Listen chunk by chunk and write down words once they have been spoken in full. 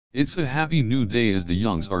It's a happy new day as the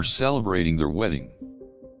Youngs are celebrating their wedding.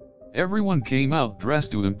 Everyone came out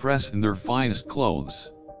dressed to impress in their finest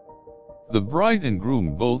clothes. The bride and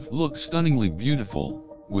groom both looked stunningly beautiful,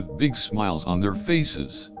 with big smiles on their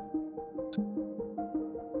faces.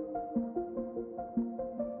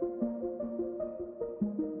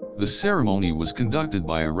 The ceremony was conducted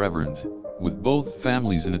by a reverend, with both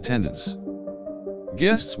families in attendance.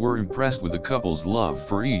 Guests were impressed with the couple's love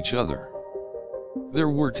for each other. There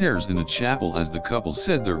were tears in the chapel as the couple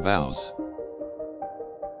said their vows.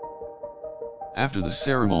 After the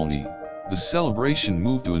ceremony, the celebration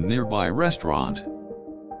moved to a nearby restaurant.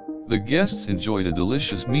 The guests enjoyed a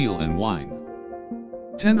delicious meal and wine.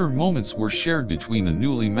 Tender moments were shared between the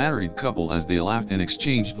newly married couple as they laughed and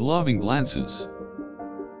exchanged loving glances.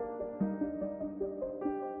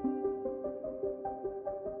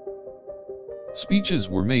 Speeches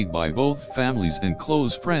were made by both families and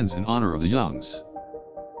close friends in honor of the Youngs.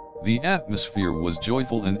 The atmosphere was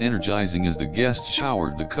joyful and energizing as the guests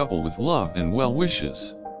showered the couple with love and well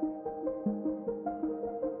wishes.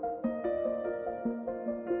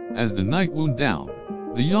 As the night wound down,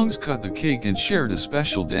 the Youngs cut the cake and shared a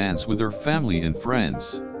special dance with their family and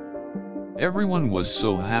friends. Everyone was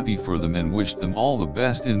so happy for them and wished them all the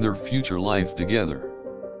best in their future life together.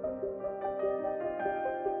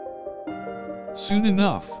 Soon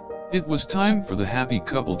enough, it was time for the happy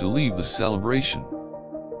couple to leave the celebration.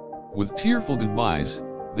 With tearful goodbyes,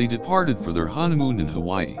 they departed for their honeymoon in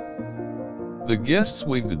Hawaii. The guests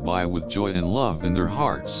waved goodbye with joy and love in their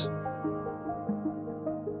hearts.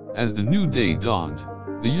 As the new day dawned,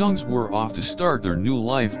 the Youngs were off to start their new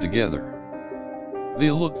life together. They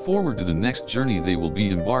looked forward to the next journey they will be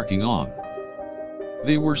embarking on.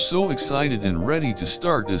 They were so excited and ready to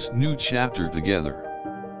start this new chapter together.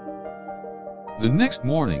 The next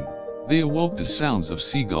morning, they awoke to sounds of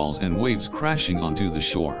seagulls and waves crashing onto the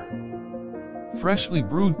shore. Freshly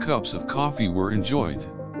brewed cups of coffee were enjoyed,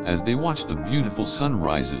 as they watched the beautiful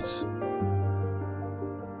sunrises.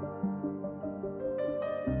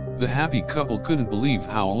 The happy couple couldn't believe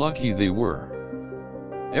how lucky they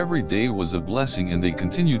were. Every day was a blessing and they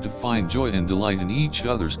continued to find joy and delight in each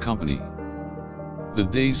other's company. The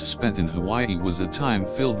days spent in Hawaii was a time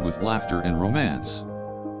filled with laughter and romance.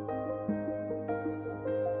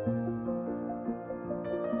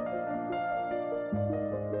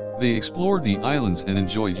 They explored the islands and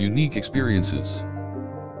enjoyed unique experiences.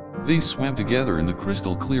 They swam together in the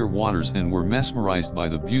crystal clear waters and were mesmerized by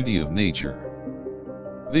the beauty of nature.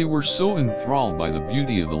 They were so enthralled by the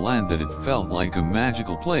beauty of the land that it felt like a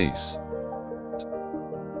magical place.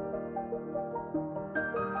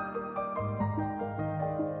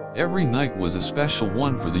 Every night was a special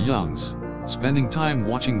one for the Youngs, spending time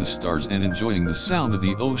watching the stars and enjoying the sound of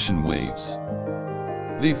the ocean waves.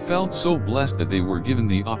 They felt so blessed that they were given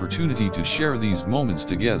the opportunity to share these moments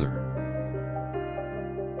together.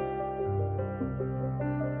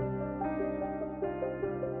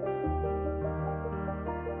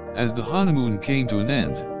 As the honeymoon came to an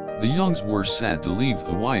end, the Youngs were sad to leave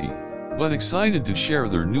Hawaii, but excited to share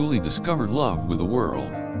their newly discovered love with the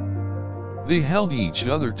world. They held each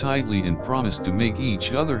other tightly and promised to make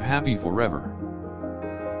each other happy forever.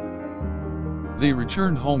 They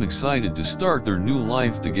returned home excited to start their new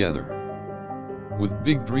life together. With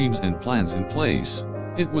big dreams and plans in place,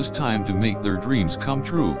 it was time to make their dreams come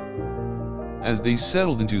true. As they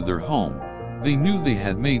settled into their home, they knew they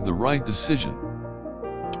had made the right decision.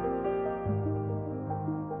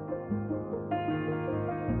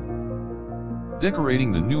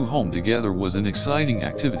 Decorating the new home together was an exciting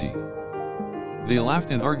activity. They laughed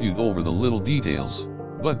and argued over the little details,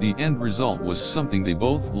 but the end result was something they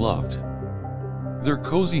both loved. Their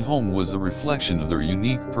cozy home was a reflection of their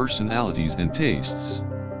unique personalities and tastes.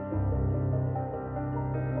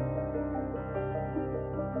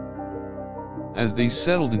 As they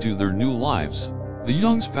settled into their new lives, the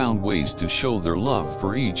Youngs found ways to show their love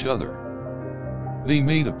for each other. They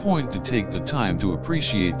made a point to take the time to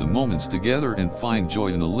appreciate the moments together and find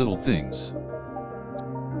joy in the little things.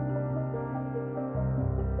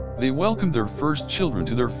 They welcomed their first children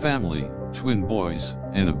to their family, twin boys,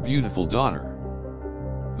 and a beautiful daughter.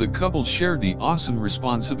 The couple shared the awesome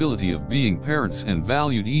responsibility of being parents and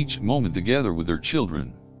valued each moment together with their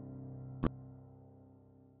children.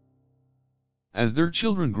 As their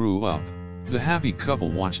children grew up, the happy couple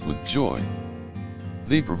watched with joy.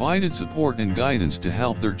 They provided support and guidance to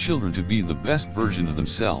help their children to be the best version of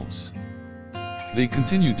themselves. They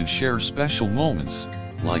continued to share special moments,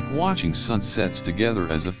 like watching sunsets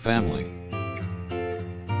together as a family.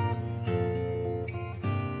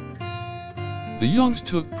 The Youngs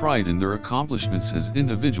took pride in their accomplishments as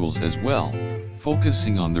individuals as well,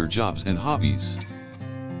 focusing on their jobs and hobbies.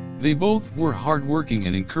 They both were hardworking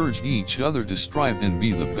and encouraged each other to strive and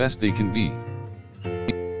be the best they can be.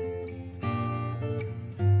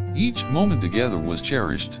 Each moment together was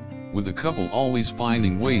cherished, with the couple always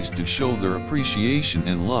finding ways to show their appreciation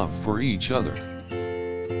and love for each other.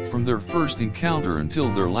 From their first encounter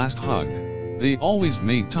until their last hug, they always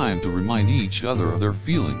made time to remind each other of their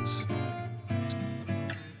feelings.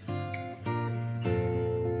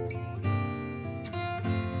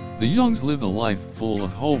 The Youngs lived a life full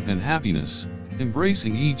of hope and happiness,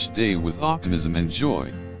 embracing each day with optimism and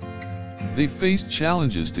joy. They faced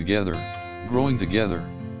challenges together, growing together,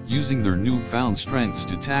 using their newfound strengths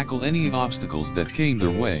to tackle any obstacles that came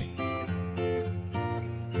their way.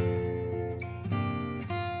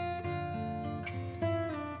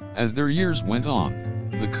 As their years went on,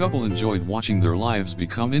 the couple enjoyed watching their lives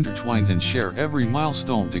become intertwined and share every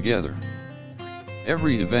milestone together.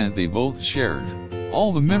 Every event they both shared,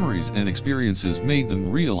 all the memories and experiences made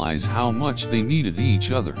them realize how much they needed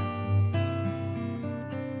each other.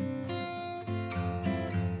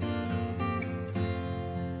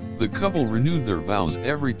 The couple renewed their vows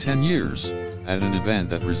every 10 years, at an event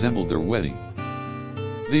that resembled their wedding.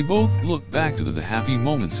 They both looked back to the happy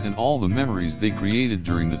moments and all the memories they created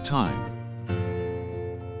during the time.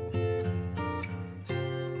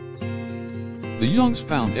 The Youngs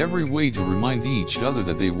found every way to remind each other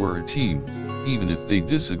that they were a team, even if they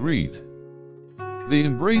disagreed. They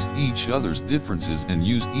embraced each other's differences and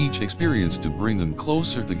used each experience to bring them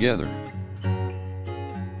closer together.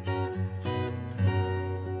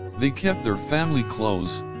 They kept their family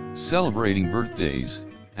close, celebrating birthdays,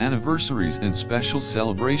 anniversaries and special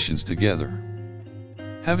celebrations together.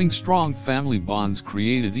 Having strong family bonds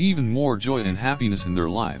created even more joy and happiness in their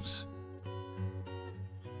lives.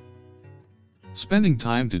 Spending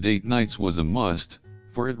time to date nights was a must,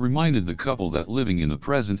 for it reminded the couple that living in the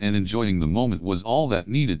present and enjoying the moment was all that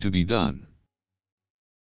needed to be done.